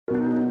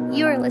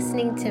You are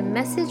listening to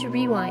Message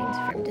Rewind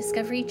from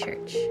Discovery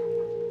Church.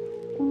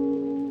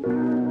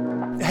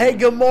 Hey,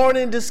 good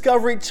morning,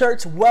 Discovery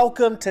Church.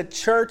 Welcome to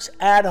Church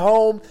at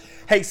Home.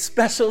 Hey,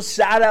 special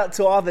shout out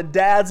to all the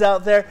dads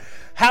out there.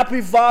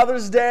 Happy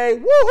Father's Day.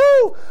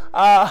 Woohoo!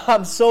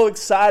 I'm so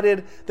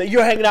excited that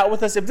you're hanging out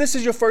with us. If this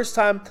is your first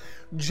time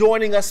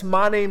joining us,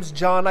 my name's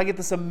John. I get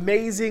this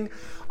amazing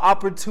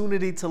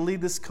opportunity to lead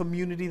this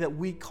community that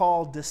we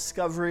call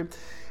Discovery.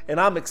 And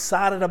I'm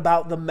excited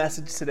about the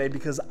message today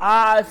because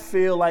I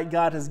feel like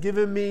God has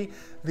given me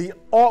the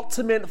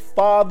ultimate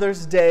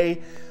Father's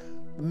Day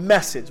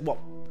message. Well,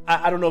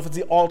 I don't know if it's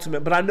the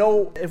ultimate, but I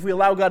know if we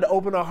allow God to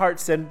open our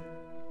hearts, then,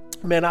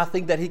 man, I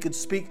think that He could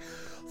speak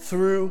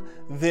through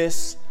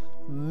this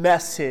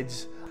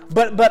message.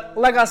 But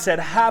like I said,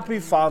 happy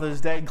Father's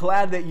Day.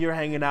 Glad that you're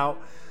hanging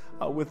out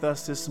with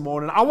us this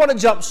morning. I want to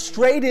jump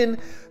straight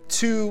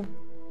into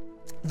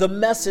the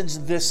message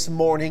this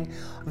morning.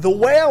 The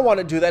way I want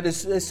to do that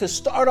is to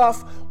start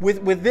off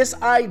with this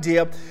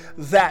idea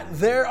that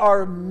there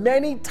are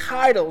many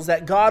titles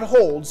that God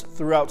holds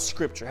throughout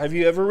Scripture. Have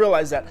you ever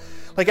realized that?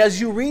 Like,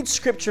 as you read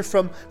Scripture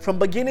from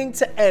beginning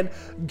to end,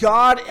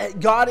 God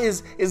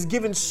is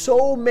given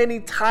so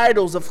many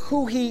titles of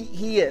who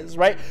He is,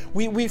 right?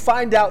 We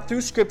find out through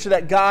Scripture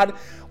that God,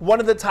 one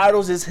of the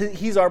titles is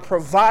He's our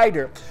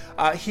provider.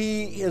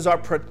 He is our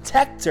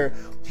protector.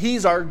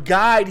 He's our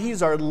guide.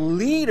 He's our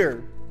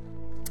leader.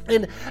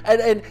 And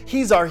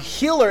He's our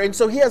healer. And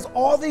so He has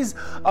all these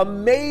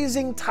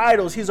amazing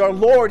titles. He's our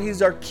Lord.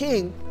 He's our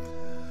King.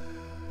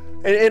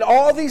 And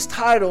all these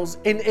titles,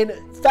 and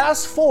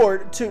fast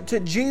forward to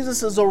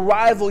Jesus'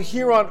 arrival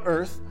here on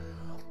earth,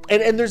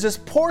 and there's this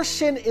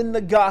portion in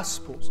the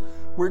Gospels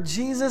where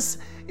Jesus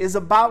is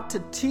about to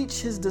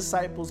teach His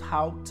disciples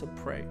how to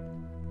pray.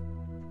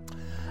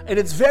 And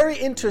it's very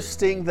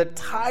interesting the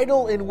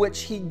title in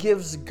which He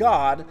gives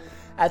God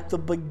at the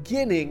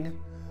beginning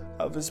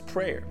of His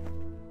prayer.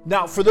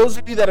 Now, for those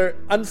of you that are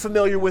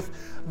unfamiliar with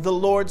the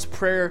Lord's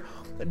Prayer,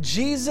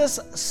 Jesus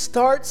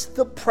starts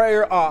the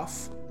prayer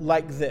off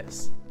like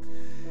this.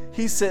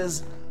 He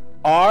says,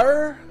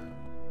 "Our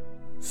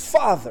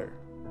Father,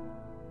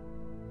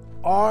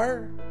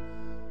 our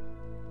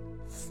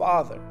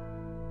Father."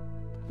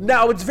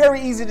 Now, it's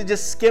very easy to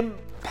just skim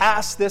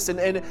past this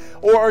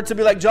or to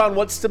be like, John,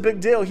 what's the big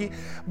deal?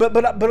 But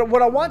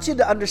what I want you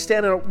to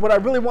understand, and what I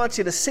really want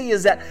you to see,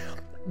 is that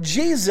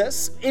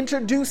Jesus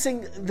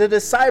introducing the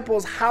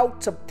disciples how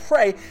to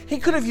pray, He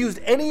could have used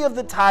any of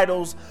the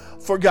titles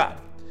for God.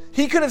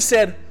 He could have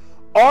said,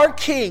 "Our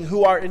King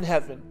who art in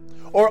heaven,"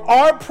 or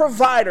 "Our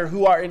provider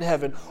who art in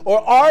heaven,"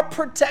 or "Our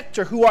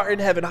protector who art in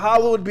heaven,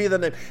 hallowed be the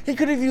name." He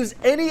could have used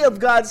any of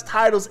God's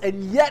titles,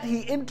 and yet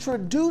He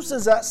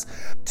introduces us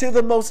to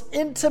the most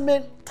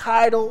intimate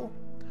title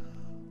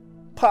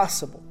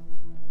possible.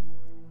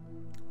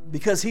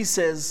 Because He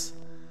says,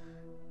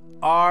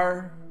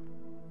 "Our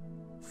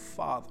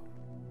Father."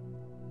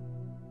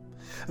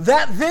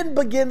 That then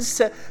begins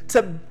to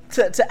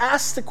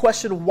ask the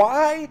question,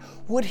 why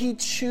would He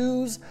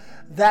choose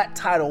that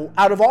title?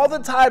 Out of all the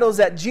titles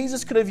that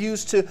Jesus could have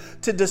used to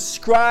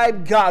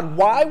describe God,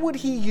 why would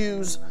He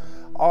use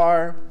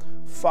our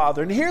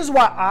Father? And here's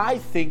why I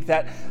think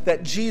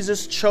that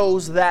Jesus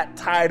chose that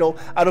title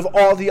out of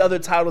all the other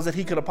titles that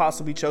He could have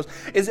possibly chose,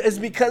 is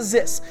because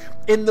this,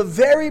 in the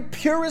very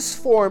purest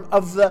form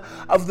of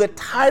the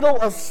title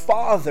of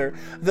Father,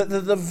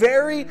 the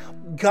very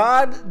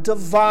God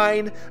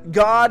divine,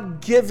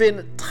 God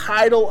given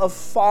title of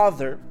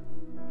Father,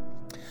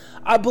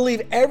 I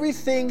believe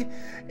everything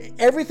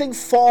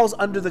falls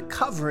under the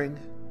covering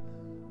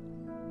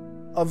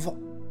of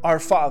our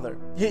Father.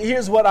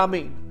 Here's what I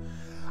mean.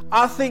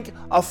 I think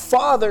a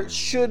father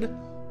should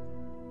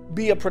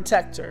be a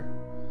protector.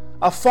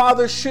 A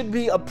father should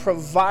be a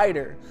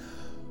provider.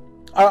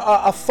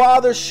 A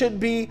father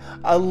should be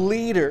a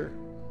leader.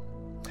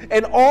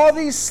 And all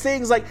these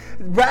things, like,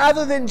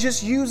 rather than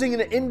just using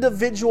an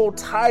individual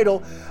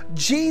title,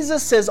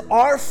 Jesus says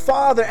our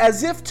Father,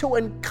 as if to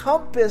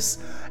encompass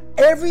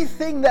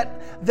everything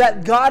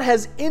that God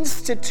has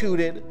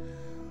instituted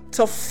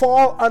to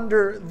fall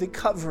under the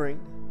covering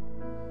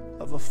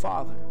of a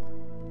father.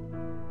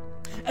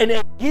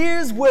 And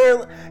here's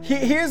where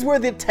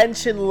the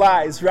tension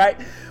lies, right?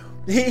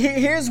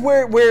 Here's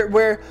where we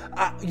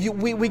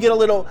get a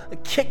little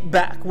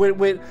kickback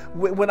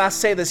when I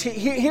say this.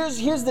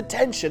 Here's the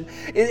tension.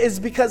 It is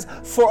because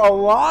for a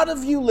lot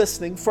of you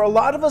listening, for a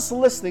lot of us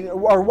listening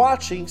or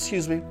watching,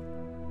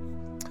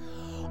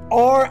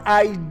 our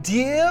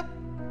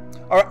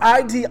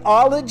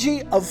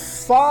ideology of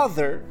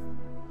Father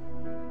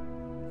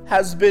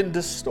has been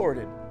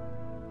distorted.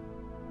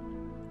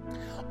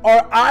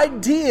 Our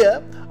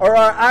idea or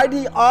our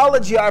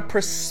ideology, our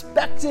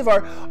perspective,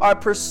 our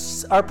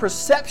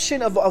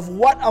perception of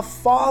what a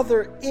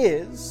father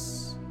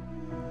is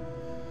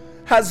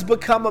has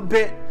become a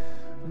bit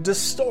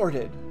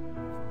distorted.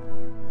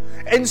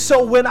 And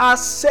so when I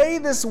say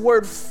this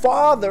word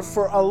father,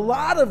 for a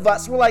lot of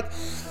us, we're like,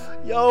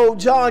 yo,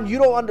 John, you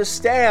don't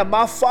understand.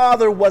 My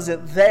father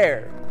wasn't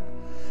there.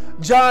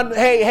 John,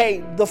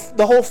 hey,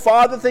 the whole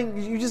father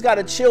thing, you just got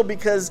to chill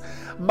because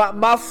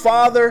my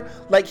father,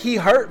 like, he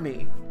hurt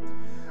me.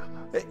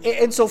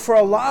 And so for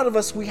a lot of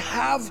us, we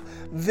have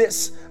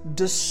this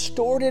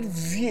distorted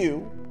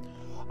view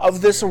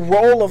of this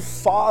role of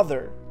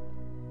father.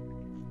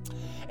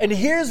 And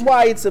here's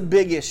why it's a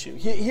big issue.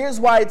 Here's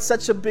why it's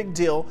such a big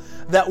deal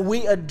that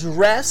we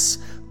address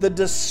the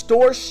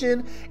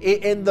distortion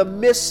and the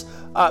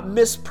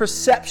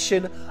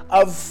misperception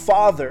of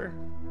father.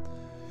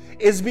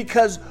 Is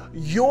because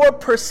your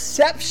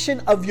perception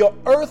of your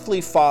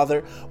earthly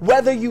father,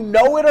 whether you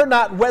know it or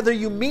not, whether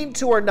you mean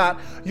to or not,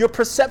 your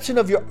perception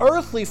of your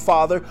earthly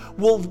father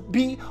will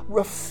be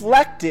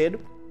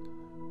reflected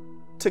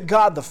to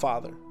God the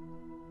Father.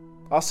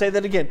 I'll say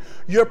that again.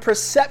 Your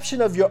perception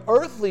of your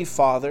earthly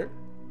father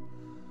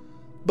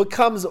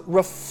becomes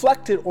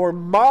reflected or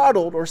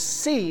modeled or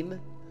seen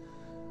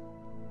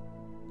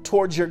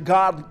towards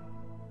God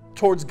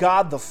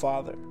the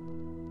Father.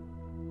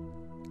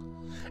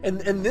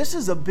 And this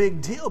is a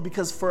big deal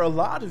because for a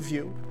lot of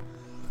you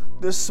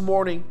this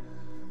morning,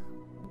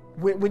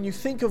 when you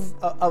think of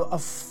a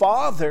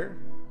father,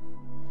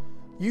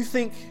 you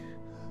think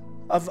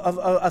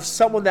of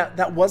someone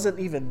that wasn't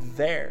even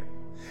there.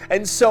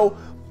 And so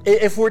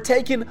if we're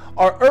taking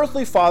our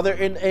earthly father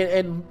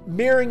and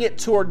mirroring it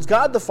towards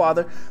God the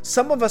Father,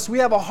 some of us, we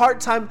have a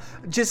hard time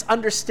just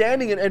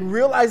understanding and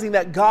realizing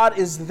that God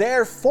is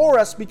there for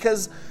us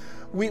because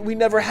we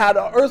never had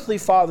an earthly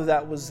father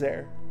that was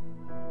there.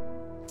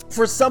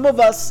 For some of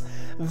us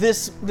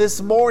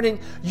this morning,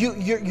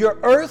 your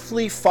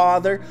earthly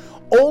father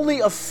only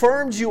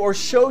affirmed you or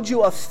showed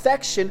you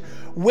affection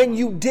when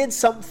you did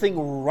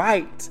something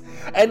right.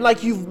 And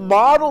like you've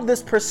modeled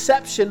this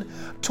perception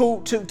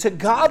to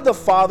God the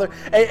Father,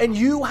 and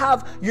you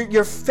have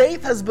your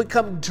faith has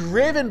become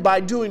driven by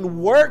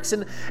doing works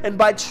and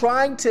by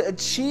trying to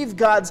achieve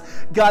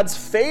God's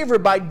favor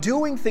by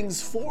doing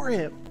things for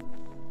Him.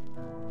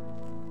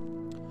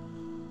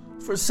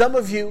 For some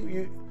of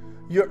you,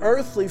 your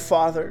earthly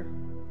father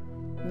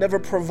never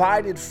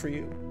provided for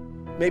you,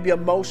 maybe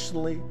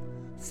emotionally,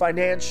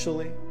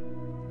 financially.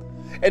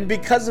 And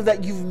because of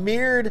that, you've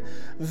mirrored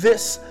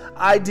this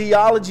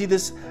ideology,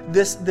 this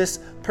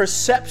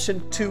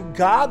perception to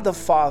God the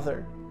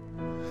Father.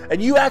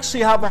 And you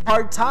actually have a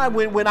hard time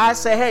when I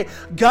say, hey,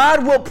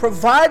 God will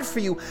provide for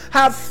you.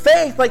 Have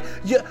faith.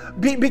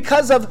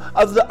 Because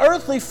of the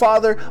earthly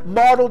father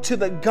modeled to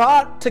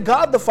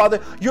God the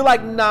Father, you're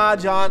like, nah,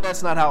 John,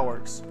 that's not how it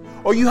works.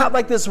 Or you have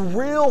like this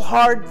real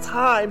hard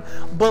time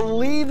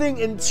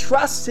believing and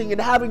trusting and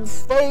having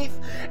faith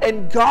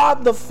in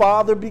God the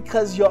Father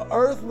because your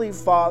earthly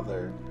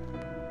father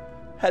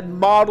had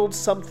modeled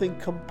something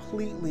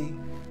completely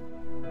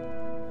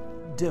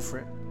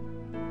different.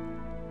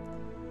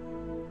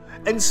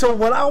 And so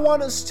what I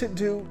want us to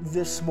do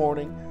this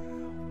morning,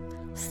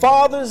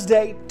 Father's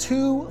Day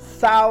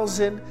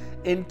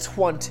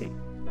 2020,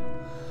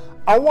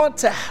 I want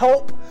to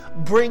help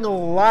bring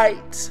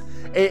light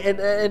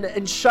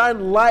and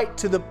shine light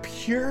to the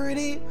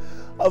purity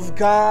of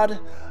God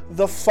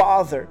the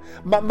Father.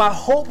 My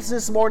hopes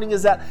this morning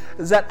is that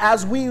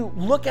as we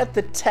look at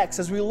the text,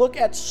 as we look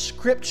at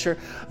Scripture,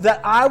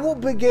 that I will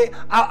be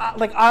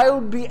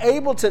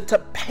able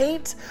to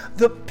paint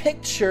the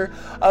picture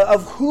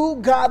of who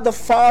God the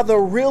Father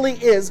really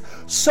is.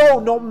 So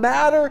no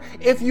matter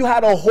if you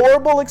had a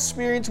horrible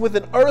experience with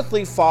an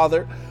earthly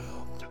father,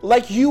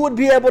 like you would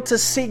be able to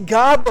see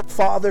God the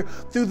Father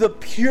through the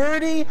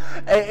purity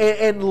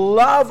and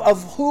love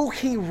of who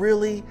He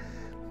really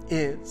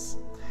is.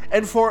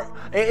 And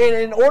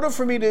in order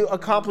for me to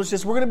accomplish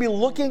this, we're going to be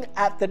looking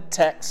at the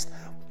text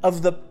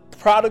of the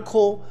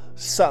prodigal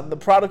son. The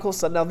prodigal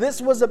son. Now,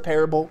 this was a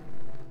parable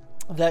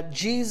that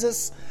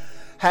Jesus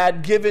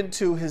had given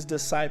to His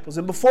disciples.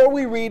 And before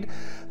we read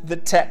the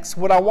text,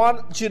 what I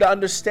want you to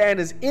understand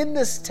is in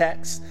this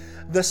text,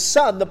 the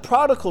son, the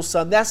prodigal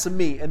son, that's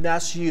me and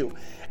that's you.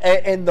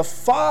 And the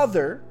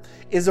Father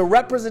is a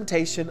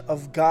representation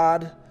of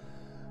God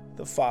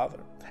the Father.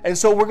 And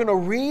so we're going to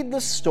read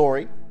the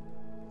story.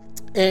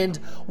 And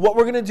what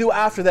we're going to do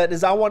after that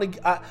is out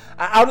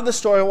of the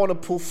story, I want to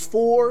pull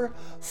four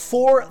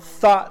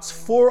thoughts,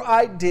 4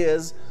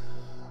 ideas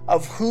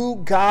of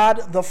who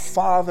God the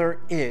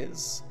Father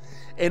is,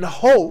 in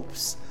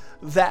hopes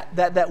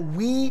that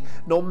we,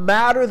 no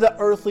matter the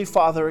earthly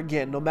father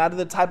again, no matter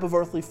the type of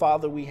earthly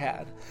father we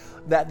had,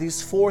 that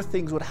these 4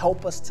 things would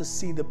help us to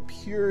see the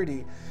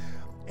purity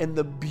and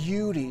the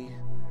beauty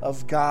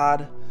of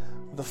God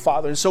the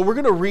Father. And so we're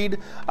going to read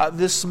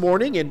this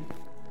morning in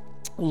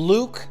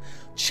Luke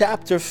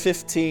chapter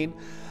 15.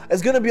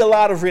 It's going to be a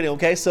lot of reading,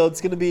 okay? So it's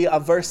going to be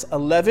verse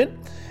 11,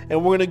 and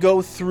we're going to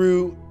go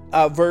through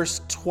verse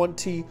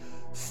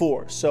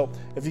 24. So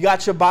if you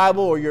got your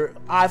Bible or your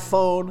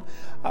iPhone,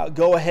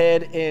 go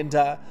ahead and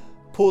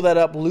pull that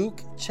up.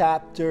 Luke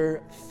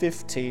chapter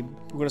 15.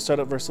 We're going to start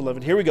at verse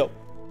 11. Here we go.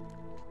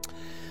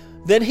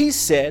 Then he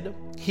said,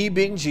 he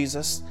being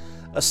Jesus,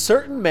 a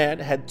certain man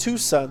had 2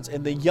 sons,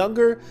 and the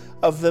younger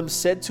of them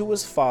said to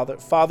his father,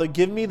 Father,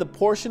 give me the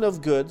portion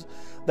of goods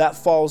that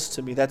falls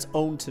to me, that's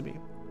owned to me.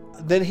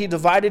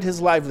 divided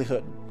his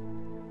livelihood.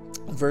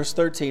 Verse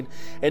 13,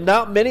 and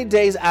not many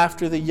days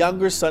after, the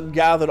younger son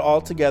gathered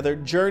all together,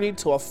 journeyed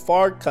to a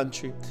far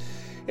country,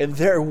 and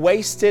there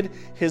wasted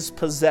his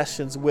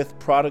possessions with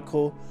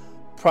prodigal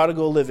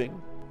living.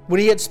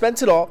 When he had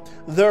spent it all,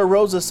 there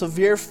arose a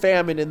severe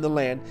famine in the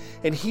land,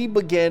 and he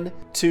began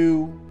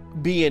to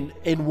be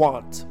in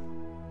want.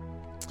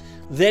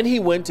 Then he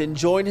went and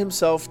joined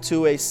himself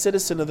to a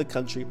citizen of the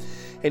country,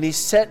 and he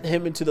sent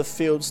him into the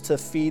fields to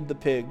feed the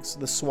pigs,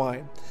 the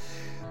swine.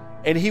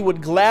 And he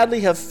would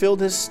gladly have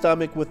filled his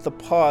stomach with the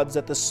pods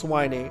that the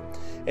swine ate,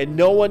 and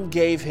no one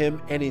gave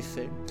him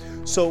anything.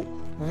 So,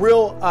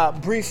 real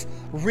brief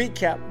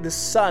recap, the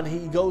son,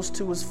 he goes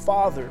to his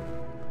father.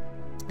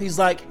 He's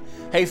like,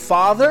 hey,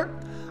 Father,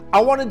 I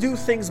want to do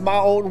things my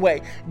own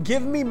way.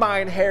 Give me my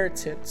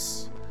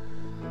inheritance.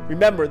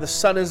 Remember, the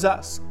Son is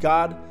us.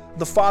 God,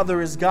 the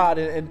Father is God.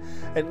 And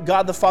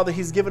God, the Father,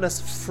 he's given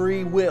us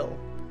free will.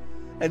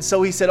 And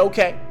so he said,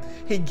 okay.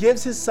 He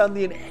gives his son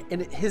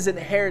his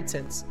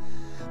inheritance.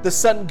 The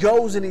son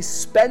goes and he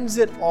spends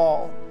it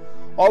all.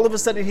 All of a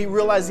sudden he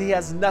realizes he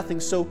has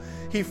nothing. So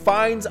he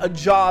finds a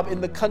job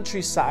in the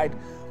countryside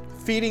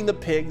feeding the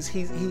pigs.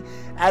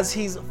 As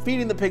he's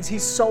feeding the pigs,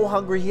 he's so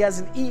hungry. He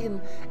hasn't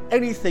eaten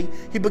anything.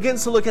 He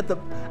begins to look at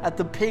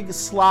the pig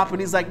slop and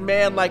he's like,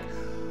 man, like,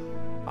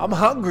 I'm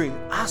hungry.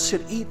 I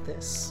should eat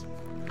this.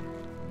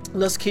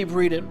 Let's keep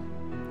reading.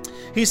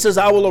 He says,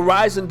 I will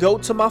arise and go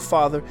to my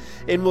father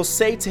and will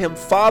say to him,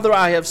 Father,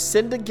 I have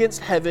sinned against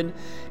heaven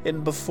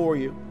and before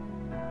you,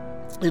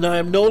 and I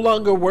am no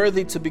longer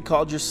worthy to be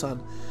called your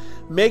son.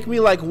 Make me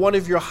like one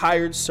of your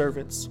hired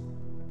servants.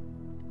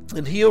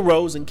 And he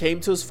arose and came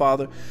to his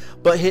father.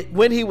 But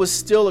when he was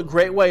still a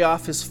great way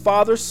off, his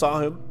father saw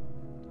him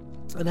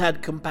and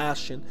had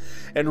compassion,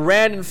 and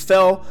ran and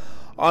fell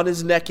on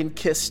his neck and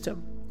kissed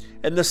him.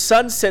 And the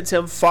son said to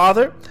him,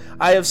 Father,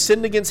 I have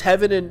sinned against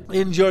heaven and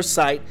in your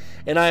sight,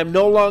 and I am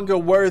no longer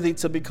worthy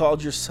to be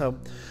called your son.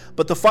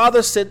 But the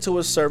father said to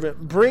his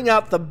servant, bring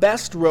out the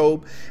best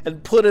robe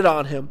and put it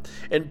on him,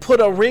 and put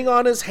a ring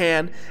on his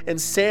hand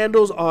and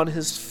sandals on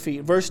his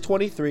feet. Verse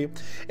 23,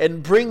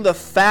 and bring the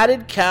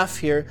fatted calf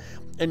here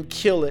and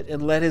kill it,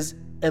 and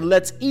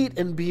let's eat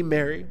and be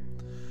merry.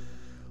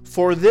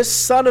 For this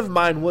son of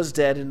mine was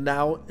dead and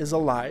now is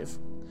alive.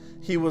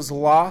 He was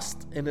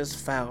lost and is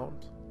found.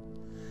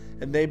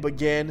 And they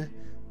began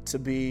to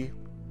be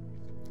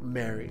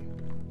merry.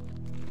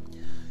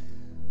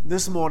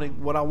 This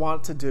morning, what I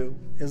want to do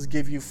is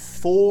give you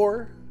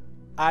 4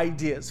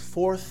 ideas,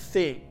 4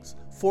 things,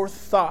 4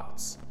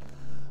 thoughts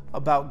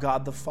about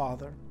God the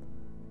Father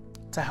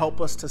to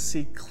help us to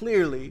see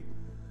clearly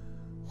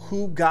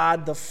who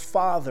God the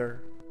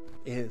Father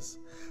is.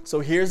 So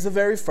here's the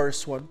very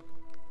first one.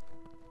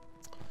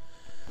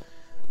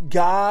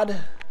 God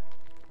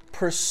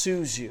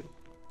pursues you.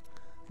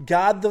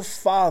 God the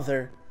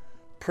Father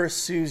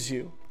pursues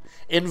you.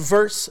 In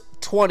verse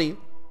 20,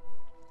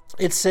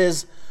 it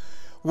says,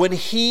 when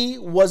he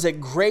was a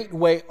great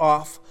way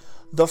off,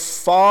 the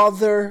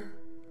Father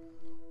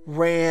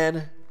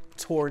ran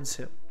towards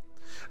him.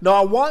 Now,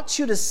 I want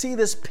you to see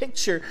this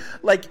picture.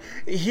 Like,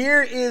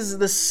 here is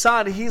the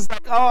son. He's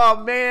like,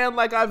 oh man,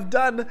 like I've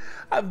done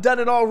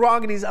it all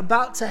wrong. And he's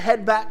about to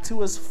head back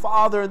to his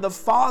father. And the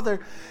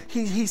father,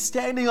 he's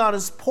standing on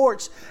his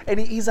porch. And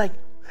he's like,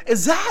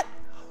 is that?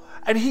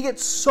 And he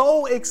gets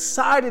so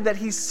excited that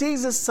he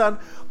sees his son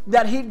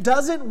that he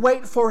doesn't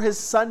wait for his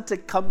son to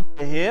come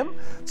to him.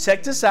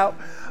 Check this out.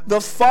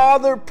 The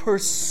father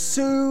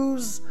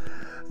pursues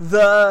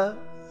the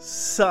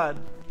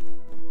son.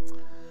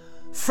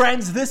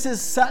 Friends, this is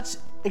such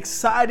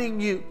exciting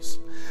news,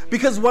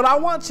 because what I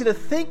want you to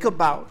think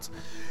about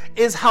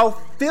is how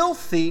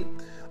filthy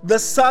the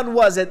son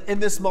was in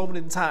this moment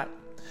in time.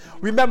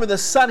 Remember, the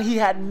son, he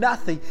had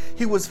nothing.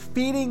 He was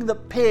feeding the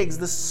pigs,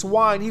 the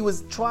swine. He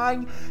was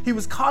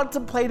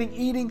contemplating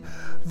eating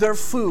their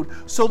food.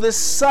 So this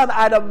son,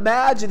 I'd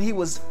imagine he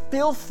was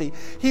filthy.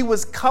 He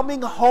was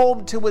coming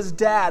home to his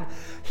dad.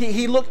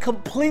 He looked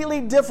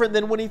completely different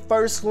than when he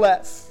first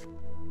left.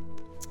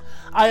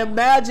 I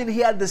imagine he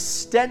had the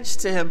stench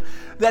to him,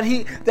 that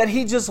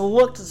he just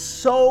looked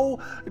so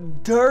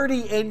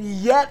dirty, and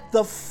yet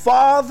the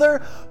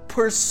father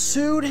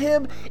pursued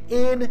him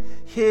in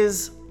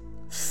his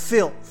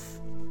filth.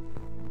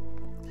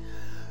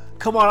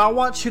 Come on, I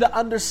want you to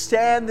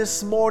understand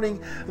this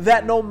morning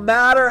that no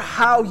matter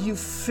how you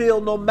feel,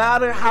 no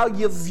matter how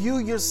you view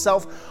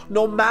yourself,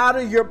 no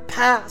matter your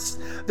past,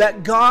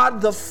 that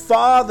God the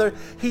Father,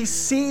 He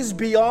sees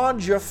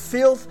beyond your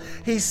filth,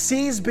 He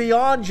sees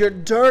beyond your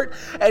dirt,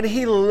 and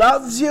He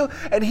loves you,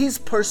 and He's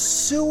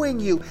pursuing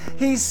you.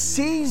 He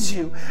sees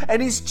you,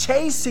 and He's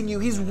chasing you.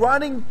 He's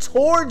running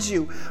towards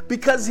you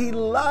because He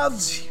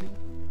loves you.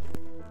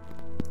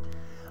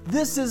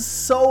 This is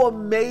so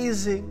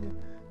amazing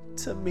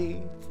to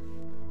me.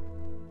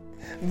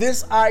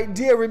 This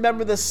idea,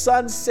 remember the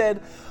son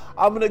said,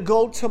 I'm going to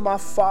go to my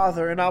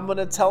father and I'm going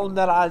to tell him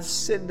that I've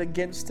sinned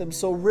against him.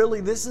 So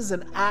really, this is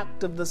an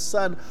act of the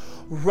son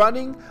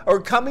running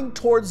or coming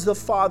towards the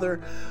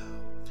father,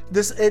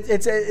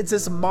 It's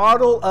this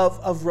model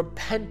of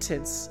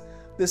repentance,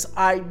 this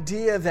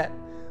idea that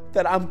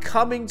I'm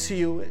coming to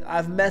you,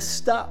 I've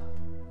messed up.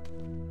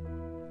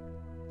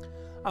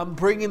 I'm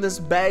bringing this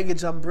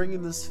baggage, I'm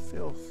bringing this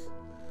filth.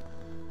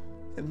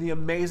 And the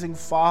amazing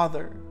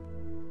Father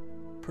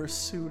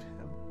pursued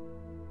him.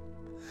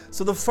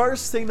 So the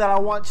first thing that I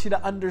want you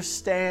to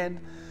understand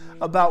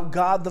about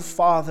God the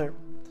Father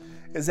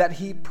is that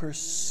he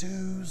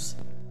pursues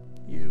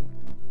you.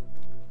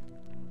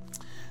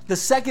 The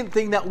second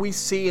thing that we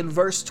see in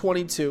verse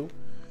 22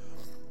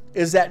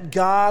 is that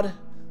God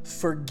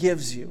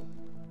forgives you.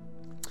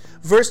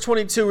 Verse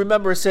 22,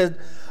 remember, it said,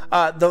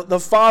 the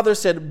Father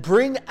said,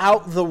 bring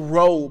out the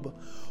robe,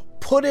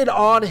 put it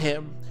on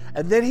him.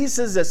 And then he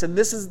says this, and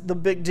this is the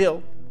big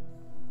deal.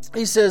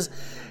 He says,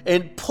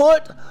 and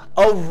put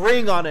a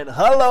ring on it.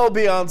 Hello,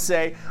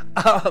 Beyonce.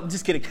 I'm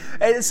just kidding.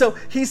 And so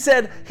he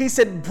said,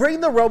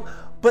 bring the robe,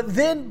 but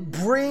then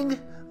bring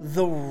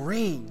the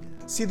ring.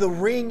 See, the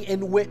ring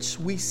in which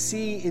we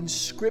see in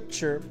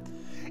Scripture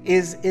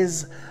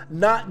is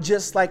not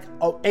just like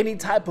any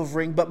type of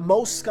ring, but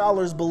most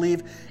scholars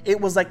believe it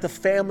was like the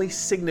family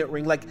signet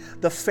ring, like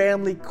the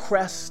family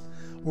crest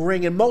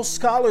ring. And most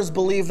scholars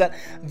believe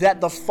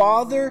that the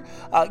Father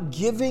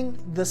giving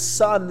the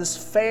Son this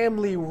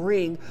family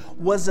ring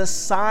was a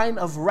sign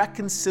of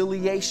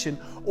reconciliation,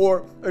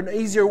 or an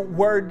easier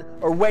word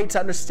or way to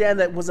understand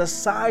that was a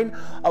sign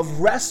of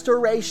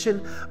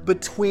restoration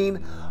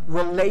between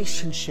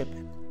relationship,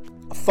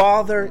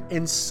 Father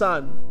and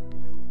Son.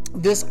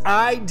 This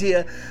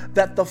idea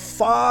that the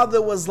Father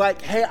was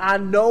like, hey, I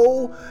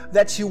know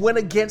that you went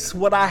against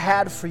what I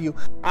had for you.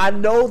 I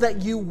know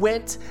that you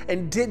went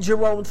and did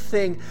your own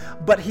thing.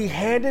 But he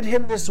handed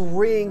him this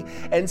ring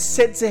and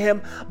said to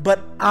him,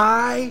 but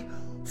I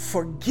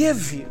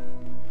forgive you.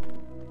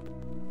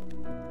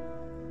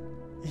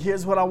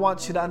 Here's what I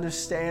want you to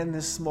understand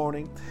this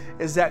morning,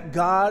 is that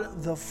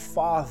God the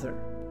Father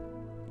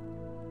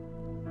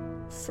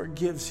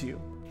forgives you.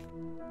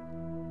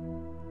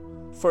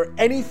 For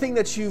anything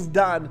that you've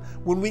done,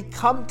 when we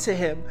come to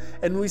him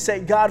and we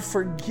say, God,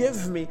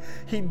 forgive me,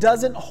 he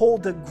doesn't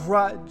hold a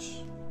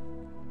grudge.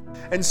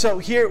 And so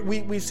here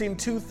we've seen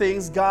two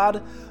things.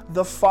 God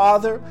the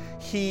Father,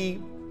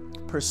 he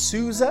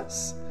pursues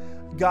us.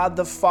 God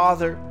the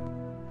Father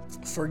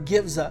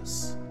forgives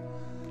us.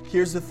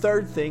 Here's the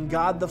third thing.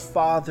 God the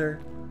Father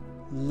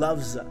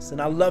loves us.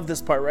 And I love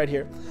this part right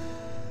here.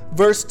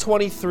 Verse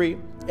 23,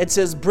 it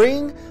says,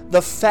 bring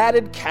the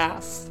fatted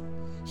calf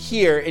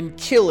here and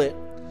kill it,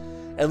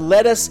 and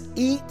let us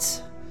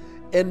eat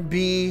and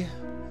be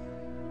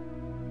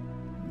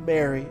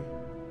merry.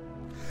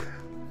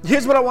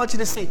 Here's what I want you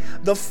to see.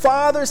 The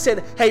Father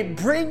said, hey,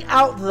 bring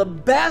out the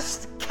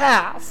best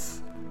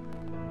calf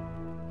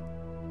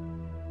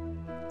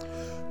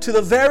to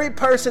the very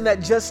person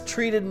that just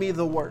treated me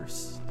the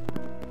worst.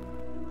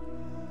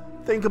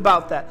 Think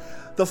about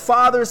that. The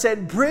Father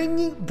said, bring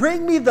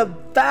me the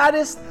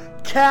fattest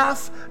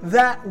calf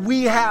that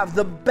we have,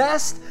 the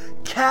best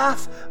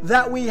calf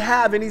that we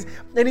have. And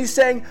he's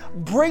saying,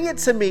 bring it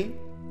to me,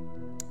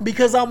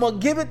 because I'm going to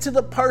give it to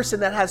the person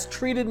that has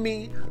treated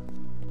me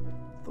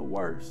the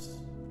worst.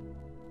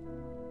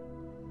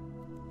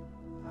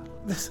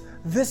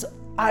 This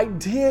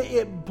idea,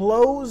 it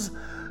blows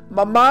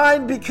my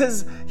mind,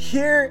 because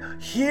here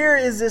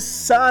is this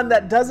son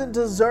that doesn't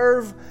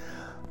deserve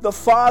the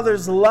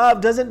Father's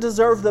love, doesn't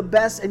deserve the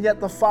best, and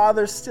yet the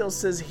Father still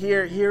says,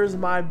 here's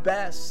my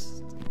best.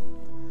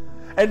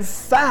 In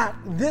fact,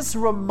 this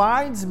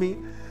reminds me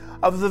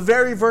of the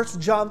very verse,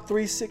 John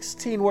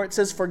 3:16, where it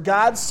says, for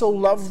God so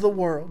loved the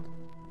world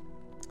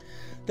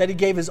that he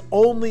gave his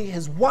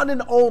one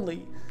and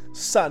only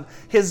Son,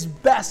 his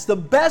best, the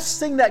best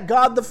thing that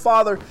God the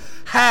Father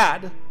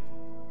had,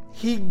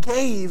 he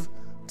gave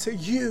to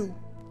you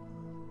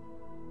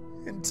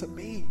and to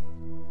me.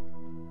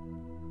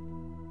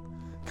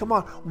 Come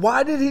on.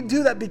 Why did he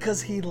do that?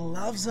 Because he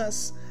loves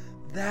us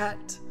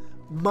that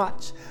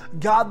much.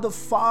 God the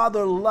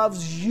Father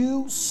loves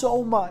you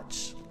so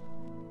much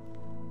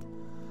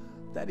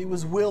that he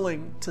was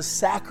willing to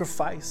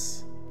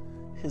sacrifice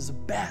his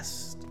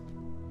best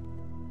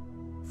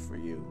for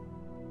you.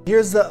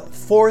 Here's the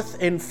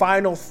fourth and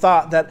final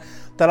thought that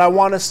I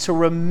want us to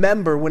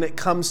remember when it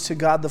comes to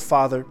God the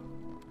Father.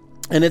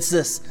 And it's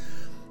this,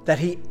 that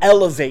he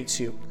elevates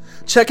you.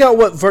 Check out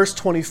what verse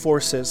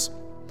 24 says.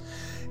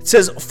 It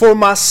says, for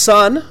my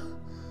son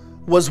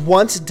was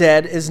once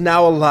dead, is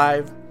now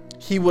alive.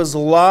 He was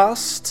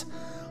lost,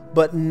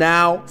 but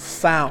now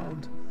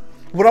found.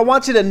 What I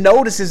want you to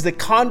notice is the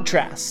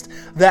contrast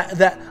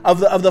that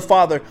of the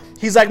Father.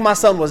 He's like, my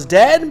son was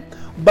dead,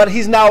 but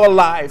he's now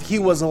alive. He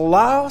was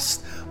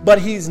lost, but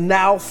he's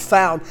now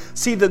found.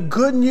 See, the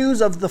good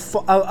news of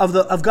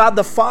God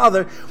the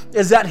Father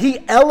is that he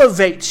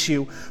elevates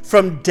you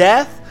from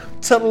death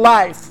to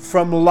life,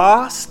 from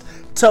lost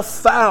to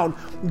found.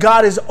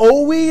 God is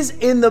always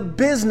in the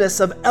business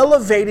of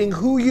elevating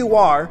who you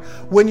are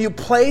when you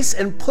place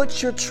and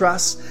put your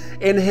trust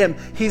in him.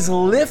 He's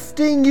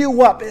lifting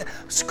you up.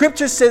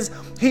 Scripture says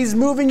he's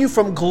moving you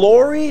from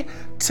glory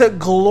to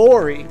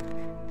glory.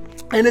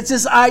 And it's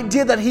this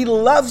idea that he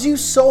loves you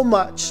so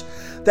much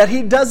that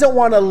he doesn't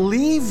want to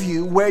leave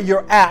you where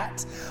you're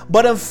at.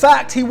 But in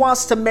fact, he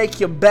wants to make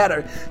you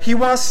better. He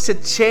wants to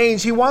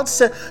change. He wants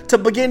to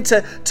begin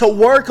to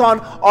work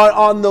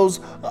on those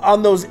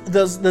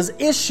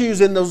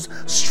issues and those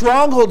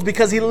strongholds,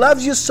 because he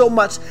loves you so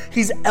much.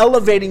 He's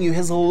elevating you.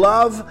 His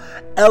love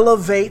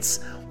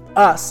elevates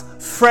us.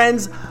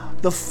 Friends,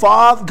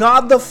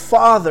 God the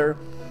Father,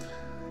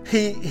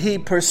 he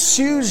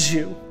pursues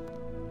you.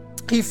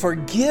 He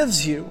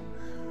forgives you.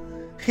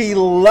 He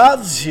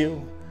loves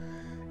you.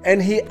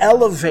 And he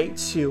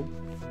elevates you.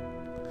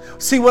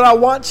 See, what I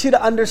want you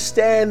to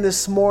understand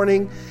this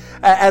morning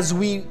as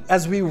we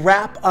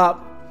wrap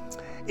up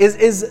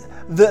is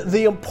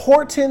the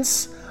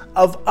importance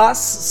of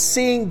us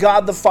seeing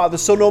God the Father.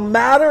 So no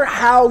matter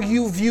how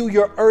you view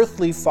your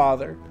earthly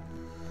father,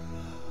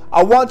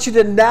 I want you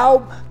to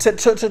now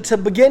to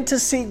begin to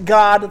see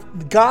God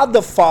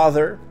the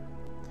Father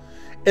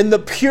in the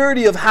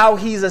purity of how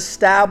he's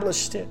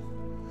established it.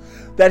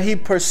 That he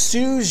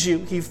pursues you,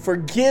 he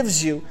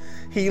forgives you,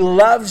 he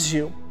loves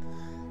you,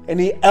 and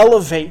he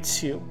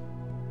elevates you.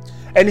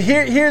 And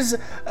here's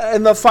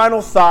in the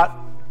final thought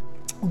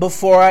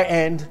before I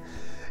end,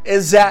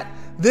 is that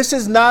this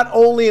is not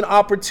only an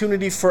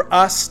opportunity for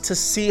us to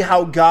see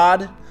how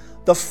God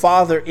the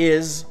Father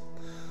is,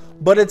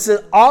 but it's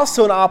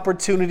also an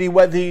opportunity,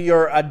 whether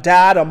you're a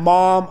dad, a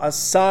mom, a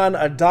son,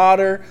 a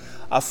daughter,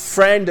 a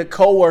friend, a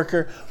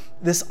coworker,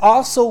 this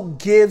also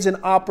gives an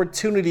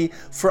opportunity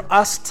for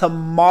us to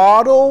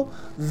model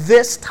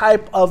this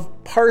type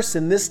of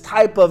person, this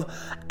type of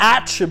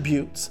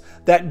attributes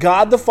that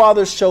God the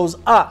Father shows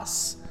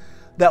us,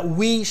 that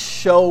we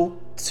show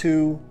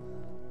to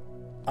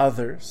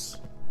others.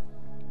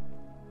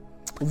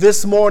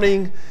 This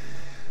morning,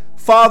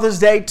 Father's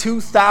Day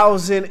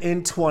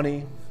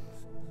 2020,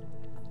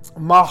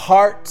 my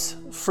heart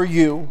for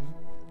you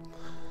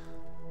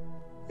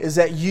is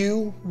that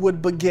you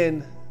would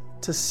begin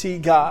to see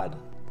God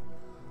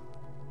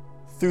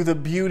through the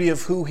beauty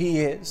of who he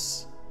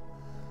is,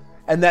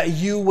 and that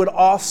you would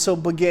also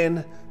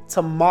begin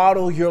to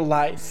model your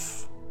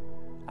life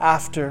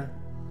after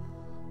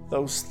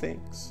those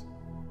things.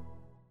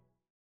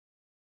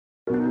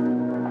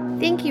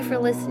 Thank you for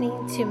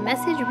listening to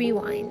Message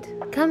Rewind.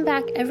 Come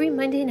back every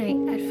Monday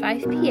night at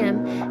 5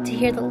 p.m. to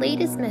hear the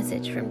latest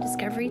message from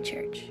Discovery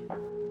Church.